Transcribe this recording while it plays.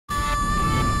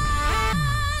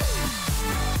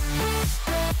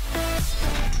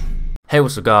Hey,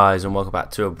 what's up guys, and welcome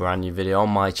back to a brand new video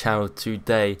on my channel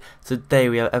today. Today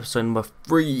we have episode number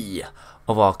 3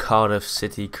 of our Cardiff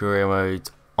City career mode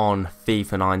on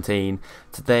FIFA 19.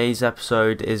 Today's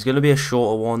episode is going to be a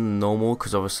shorter one than normal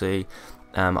because obviously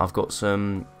I've got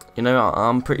some,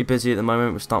 I'm pretty busy at the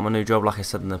moment with starting my new job like I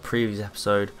said in the previous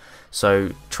episode.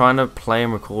 So trying to play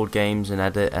and record games and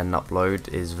edit and upload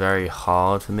is very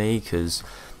hard for me because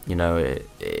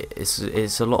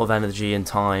it's a lot of energy and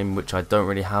time which I don't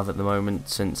really have at the moment,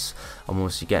 since I'm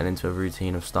obviously getting into a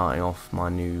routine of starting off my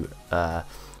new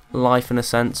life in a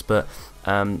sense. But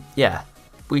yeah,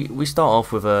 we start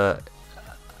off with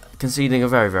conceding a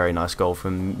very nice goal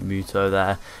from Muto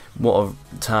there. What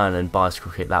a turn and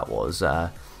bicycle kick that was. It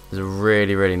was a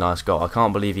really nice goal. I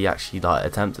can't believe he actually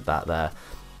attempted that there.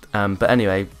 But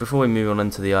anyway, before we move on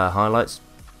into the highlights,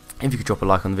 if you could drop a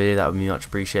like on the video, that would be much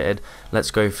appreciated. Let's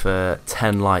go for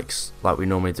 10 likes like we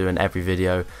normally do in every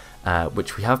video,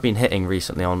 which we have been hitting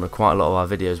recently on quite a lot of our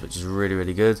videos, which is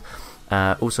really good.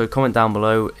 Also, comment down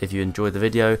below if you enjoyed the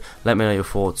video. Let me know your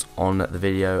thoughts on the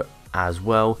video as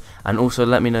well, and also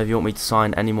let me know if you want me to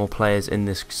sign any more players in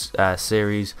this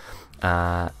series,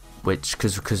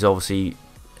 because obviously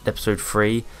episode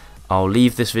 3, I'll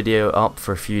leave this video up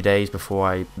for a few days before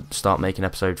I start making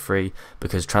episode 3,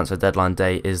 because transfer deadline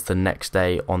day is the next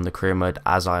day on the career mode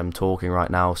as I'm talking right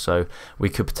now, so we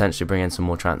could potentially bring in some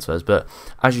more transfers. But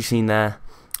as you've seen there,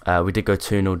 we did go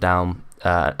 2-0 down.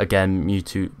 Again,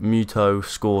 Muto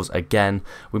scores again.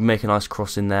 We make a nice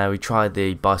cross in there. We tried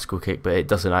the bicycle kick, but it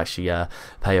doesn't actually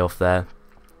pay off there.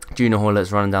 Junior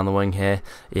Hoylett's running down the wing here.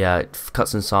 Yeah,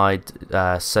 cuts inside,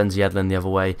 sends Yedlin the other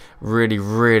way.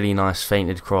 Really nice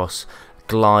feinted cross,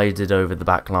 glided over the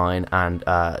back line, and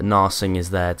Narsing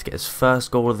is there to get his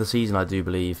first goal of the season, I do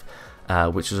believe,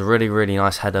 which was a really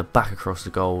nice header back across the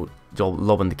goal,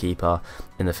 lobbing the keeper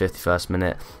in the 51st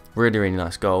minute. Really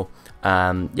nice goal.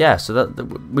 Yeah, so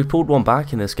we pulled one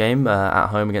back in this game at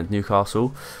home against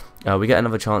Newcastle. We get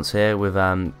another chance here with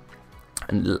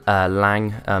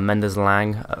Mendes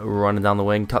Lang running down the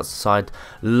wing, cuts aside,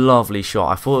 lovely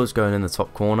shot. I thought it was going in the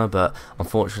top corner, but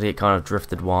unfortunately it kind of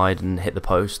drifted wide and hit the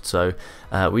post. So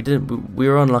we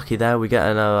were unlucky there. We get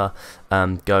another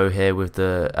go here with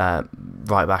the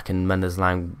right back and Mendes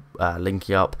Lang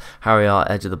linking up. Harry Hart,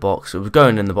 edge of the box. It was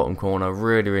going in the bottom corner.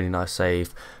 Really nice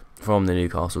save from the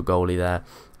Newcastle goalie there.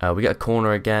 We get a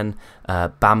corner again.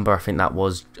 Bamba, I think that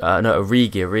was, no,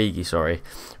 Origi, sorry.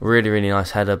 Really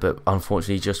nice header, but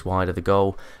unfortunately just wide of the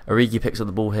goal. Origi picks up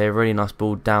the ball here, really nice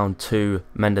ball down to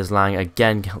Mendes Lang,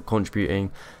 again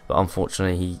contributing, but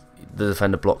unfortunately the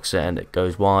defender blocks it and it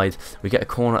goes wide. We get a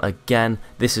corner again.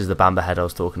 This is the Bamba header I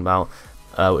was talking about,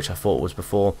 which I thought was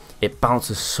before. It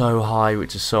bounces so high,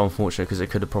 which is so unfortunate because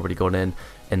it could have probably gone in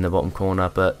the bottom corner,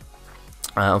 but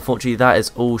unfortunately that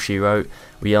is all she wrote.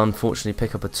 We unfortunately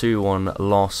pick up a 2-1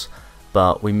 loss,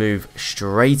 but we move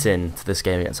straight into this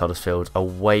game against Huddersfield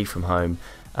away from home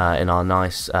in our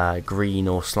nice green,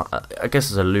 or I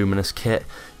guess it's a luminous kit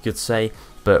you could say.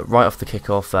 But right off the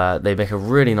kickoff, they make a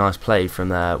really nice play from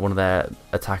one of their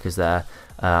attackers there.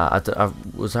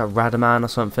 Was that Radaman or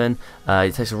something?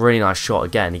 He takes a really nice shot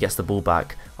again. He gets the ball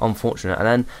back. Unfortunate. And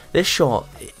then this shot,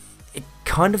 it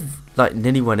kind of like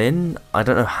nearly went in. I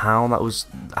don't know how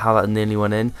that nearly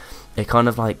went in. It kind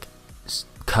of like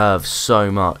curves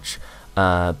so much,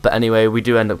 but anyway, we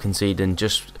do end up conceding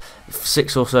just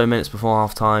 6 or so minutes before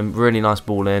half time. Really nice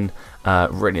ball in,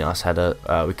 really nice header.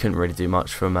 We couldn't really do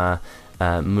much from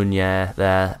Munier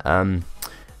there.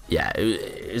 Yeah,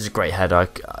 it was a great header.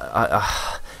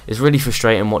 It's really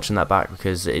frustrating watching that back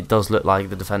because it does look like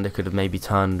the defender could have maybe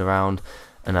turned around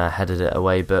and headed it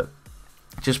away, but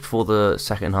just before the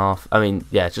second half,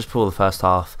 just before the first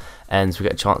half ends, we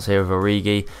get a chance here with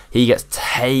Origi. He gets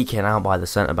taken out by the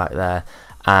centre back there,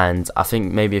 and I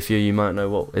think maybe a few of you might know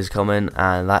what is coming,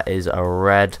 and that is a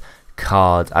red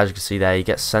card. As you can see there, he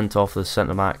gets sent off the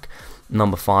centre back,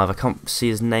 number 5. I can't see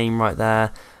his name right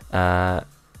there.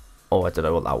 Oh, I don't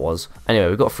know what that was. Anyway,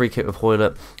 we got a free kick with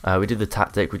Hoylett. We did the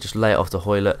tactic. We just lay it off to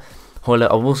Hoylett.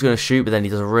 Hoylett, I was going to shoot, but then he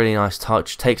does a really nice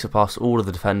touch, takes it past all of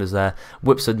the defenders there,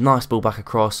 whips a nice ball back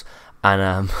across,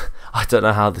 and I don't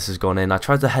know how this has gone in. I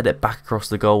tried to head it back across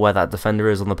the goal where that defender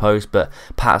is on the post, but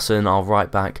Patterson, our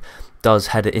right back, does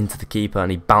head it into the keeper,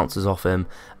 and he bounces off him,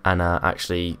 and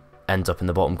actually ends up in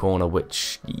the bottom corner,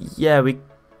 which, yeah,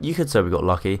 you could say we got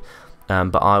lucky,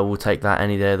 but I will take that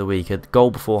any day of the week. A goal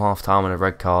before half-time and a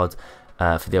red card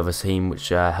for the other team, which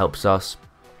helps us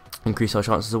increase our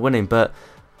chances of winning, but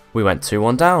we went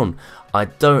 2-1 down. I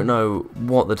don't know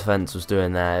what the defence was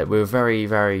doing there. We were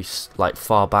very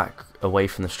far back away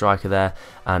from the striker there,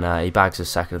 and he bags his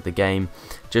second of the game.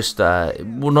 Just well,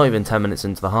 not even 10 minutes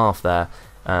into the half there.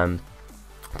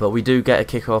 But we do get a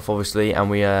kick-off, obviously, and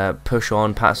we push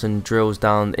on. Patterson drills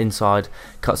down inside,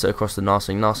 cuts it across to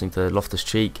Narsing to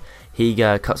Loftus-Cheek. He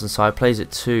cuts inside, plays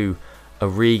it to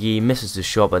Origi, misses the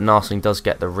shot, but Narsing does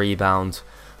get the rebound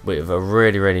with a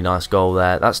really nice goal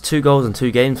there. That's 2 goals in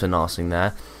 2 games for Narsing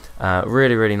there.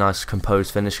 Really nice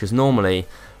composed finish, because normally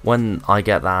when I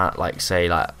get that, like say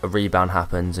like a rebound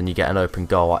happens and you get an open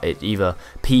goal, it either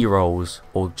P-rolls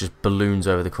or just balloons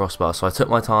over the crossbar. So I took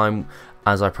my time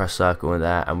as I press circle in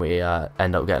there, and we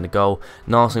end up getting a goal.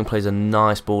 Narsing plays a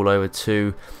nice ball over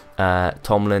to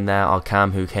Tomlin there, our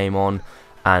cam, who came on,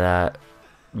 and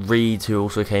Reed, who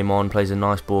also came on, plays a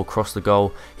nice ball across the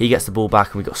goal. He gets the ball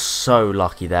back, and we got so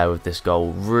lucky there with this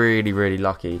goal. Really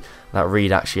lucky that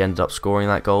Reed actually ended up scoring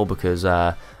that goal, because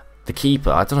the keeper,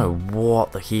 I don't know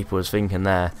what the keeper was thinking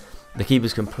there. The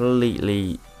keeper's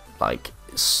completely like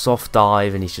soft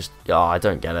dive, and he's just, I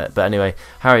don't get it. But anyway,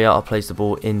 Harrietta plays the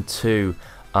ball into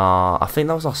I think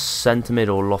that was our centre mid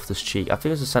or Loftus-Cheek. I think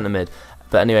it was a centre mid.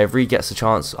 But anyway, Reed gets a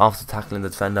chance after tackling the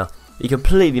defender. He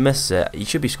completely misses it. He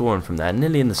should be scoring from there,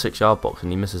 nearly in the 6-yard box,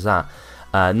 and he misses that.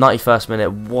 91st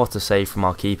minute, what a save from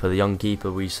our keeper, the young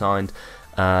keeper we signed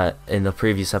in the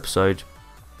previous episode.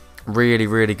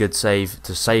 Really good save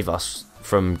to save us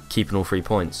from keeping all 3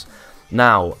 points.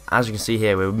 Now, as you can see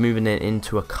here, we're moving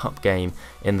into a cup game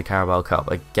in the Carabao Cup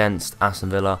against Aston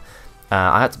Villa.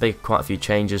 I had to make quite a few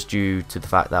changes due to the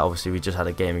fact that obviously we just had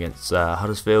a game against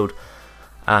Huddersfield,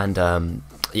 and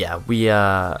yeah, we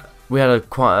had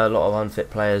quite a lot of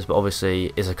unfit players, but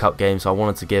obviously it's a cup game, so I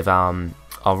wanted to give our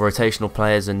rotational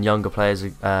players and younger players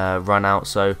a run out.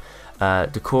 So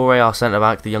Decore, our centre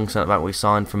back, the young centre back we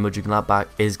signed from Mönchengladbach,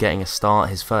 is getting a start,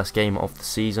 his first game of the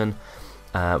season.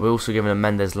 We're also giving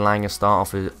Mendes Lang a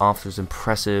start after his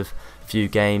impressive few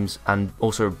games, and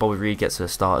also Bobby Reed gets a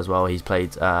start as well. He's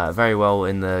played very well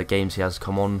in the games he has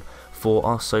come on for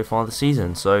us so far this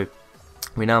season. So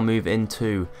we now move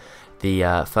into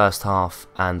the first half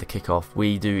and the kickoff.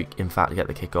 We do in fact get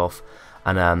the kickoff,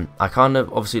 and I kind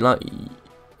of, obviously, like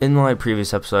in my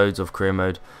previous episodes of career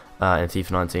mode in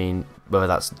FIFA 19, whether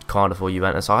that's Cardiff or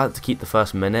Juventus, I had to keep the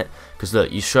first minute, because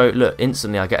look,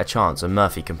 instantly I get a chance, and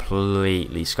Murphy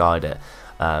completely skied it.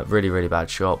 Really bad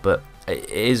shot, but it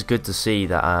is good to see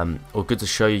that, or good to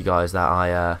show you guys that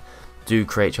I do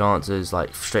create chances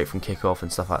like straight from kickoff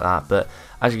and stuff like that. But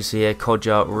as you can see here,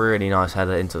 Kodja, really nice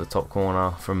header into the top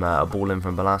corner from a ball in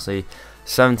from Balassi.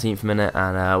 17th minute,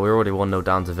 and we're already 1-0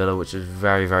 down to Villa, which is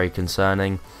very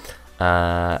concerning.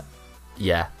 Yeah,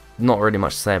 not really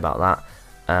much to say about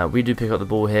that. We do pick up the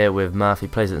ball here with Murphy,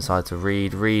 plays it inside to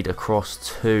Reed. Reed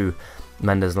across to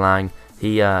Mendes Lang.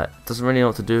 He doesn't really know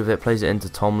what to do with it, plays it into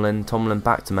Tomlin. Tomlin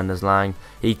back to Mendes Lang.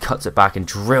 He cuts it back and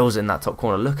drills it in that top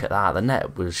corner. Look at that, the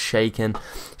net was shaking.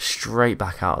 Straight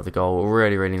back out of the goal.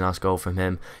 Really nice goal from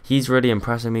him. He's really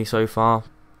impressing me so far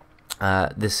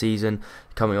this season,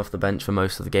 coming off the bench for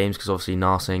most of the games, because obviously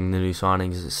Narsing, the new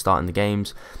signings, is starting the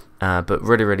games. But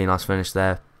really nice finish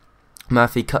there.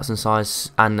 Murphy cuts inside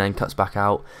and then cuts back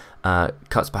out,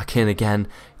 cuts back in again,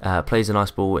 plays a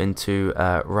nice ball into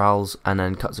Ralls, and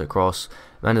then cuts it across.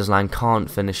 Mendes Lang can't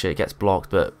finish it, gets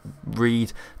blocked, but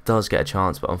Reed does get a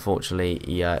chance, but unfortunately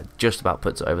he just about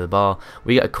puts it over the bar.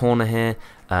 We get a corner here,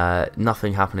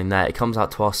 nothing happening there. It comes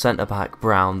out to our centre back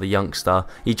Brown, the youngster.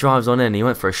 He drives on in, he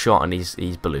went for a shot, and he's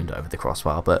ballooned over the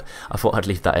crossbar, but I thought I'd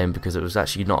leave that in because it was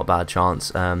actually not a bad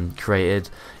chance created,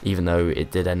 even though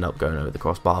it did end up going over the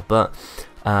crossbar. But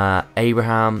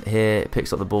Abraham here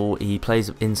picks up the ball, he plays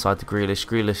it inside to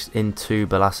Grealish into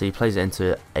Balassi, plays it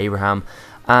into Abraham,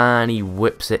 and he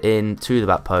whips it in to the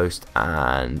back post,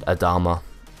 and Adama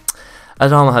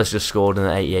has just scored in the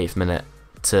 88th minute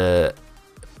to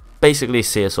basically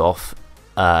see us off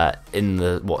in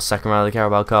the second round of the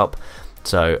Carabao Cup.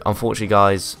 So unfortunately,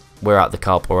 guys, we're at the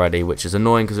cup already, which is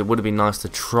annoying, because it would have been nice to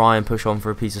try and push on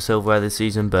for a piece of silverware this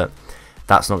season, but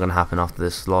that's not going to happen after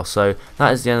this loss. So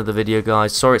that is the end of the video,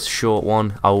 guys. Sorry it's a short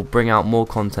one. I will bring out more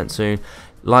content soon.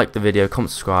 Like the video, comment,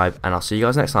 subscribe, and I'll see you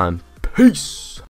guys next time. Peace!